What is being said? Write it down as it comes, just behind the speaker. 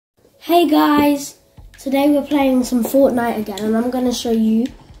Hey guys, today we're playing some Fortnite again and I'm going to show you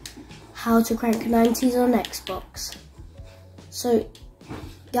how to crank 90s on Xbox. So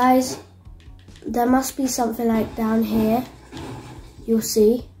guys, there must be something like down here, you'll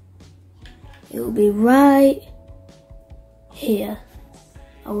see, it will be right here,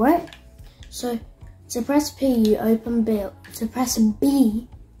 alright? So to press P you open build, to press B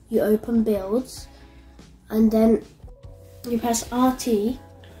you open builds, and then you press RT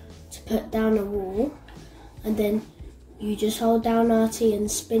to put down a wall, and then you just hold down RT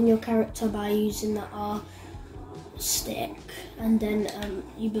and spin your character by using the R stick, and then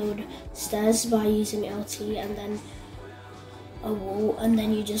you build stairs by using LT and then a wall, and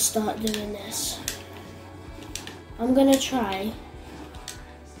then you just start doing this. I'm gonna try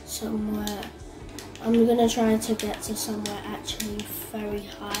to get to somewhere actually very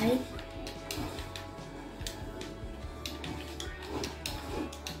high.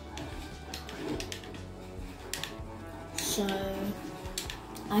 So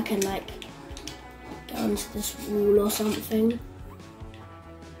I can like get onto this wall or something.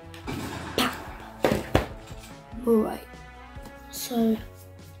 Alright, so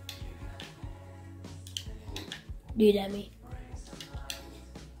do dummy.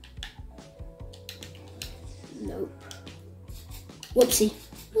 Nope. Whoopsie.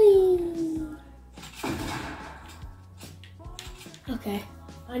 Whee. Okay.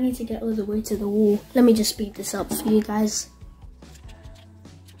 I need to get all the way to the wall. Let me just speed this up for you guys.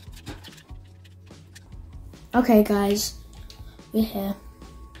 Okay guys, we're here.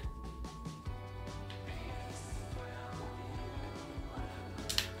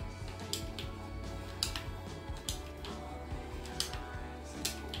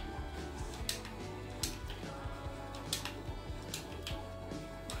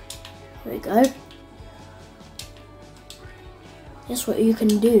 Here we go. That's what you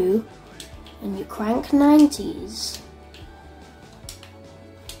can do when you crank 90s.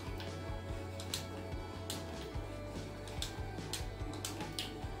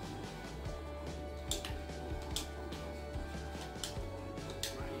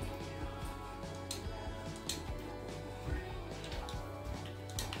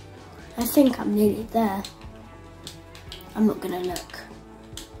 I think I'm nearly there. I'm not gonna look.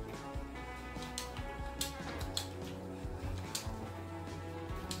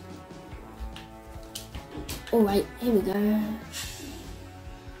 Alright, here we go.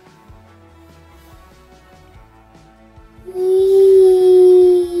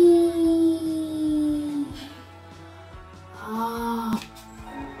 Ah,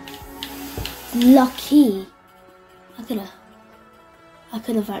 lucky. I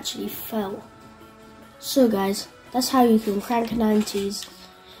could have actually fell. So guys, that's how you can crank 90s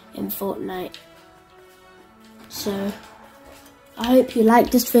in Fortnite. So I hope you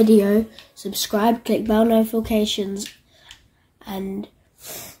liked this video. Subscribe, click bell notifications, and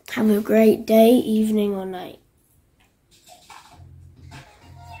have a great day, evening or night.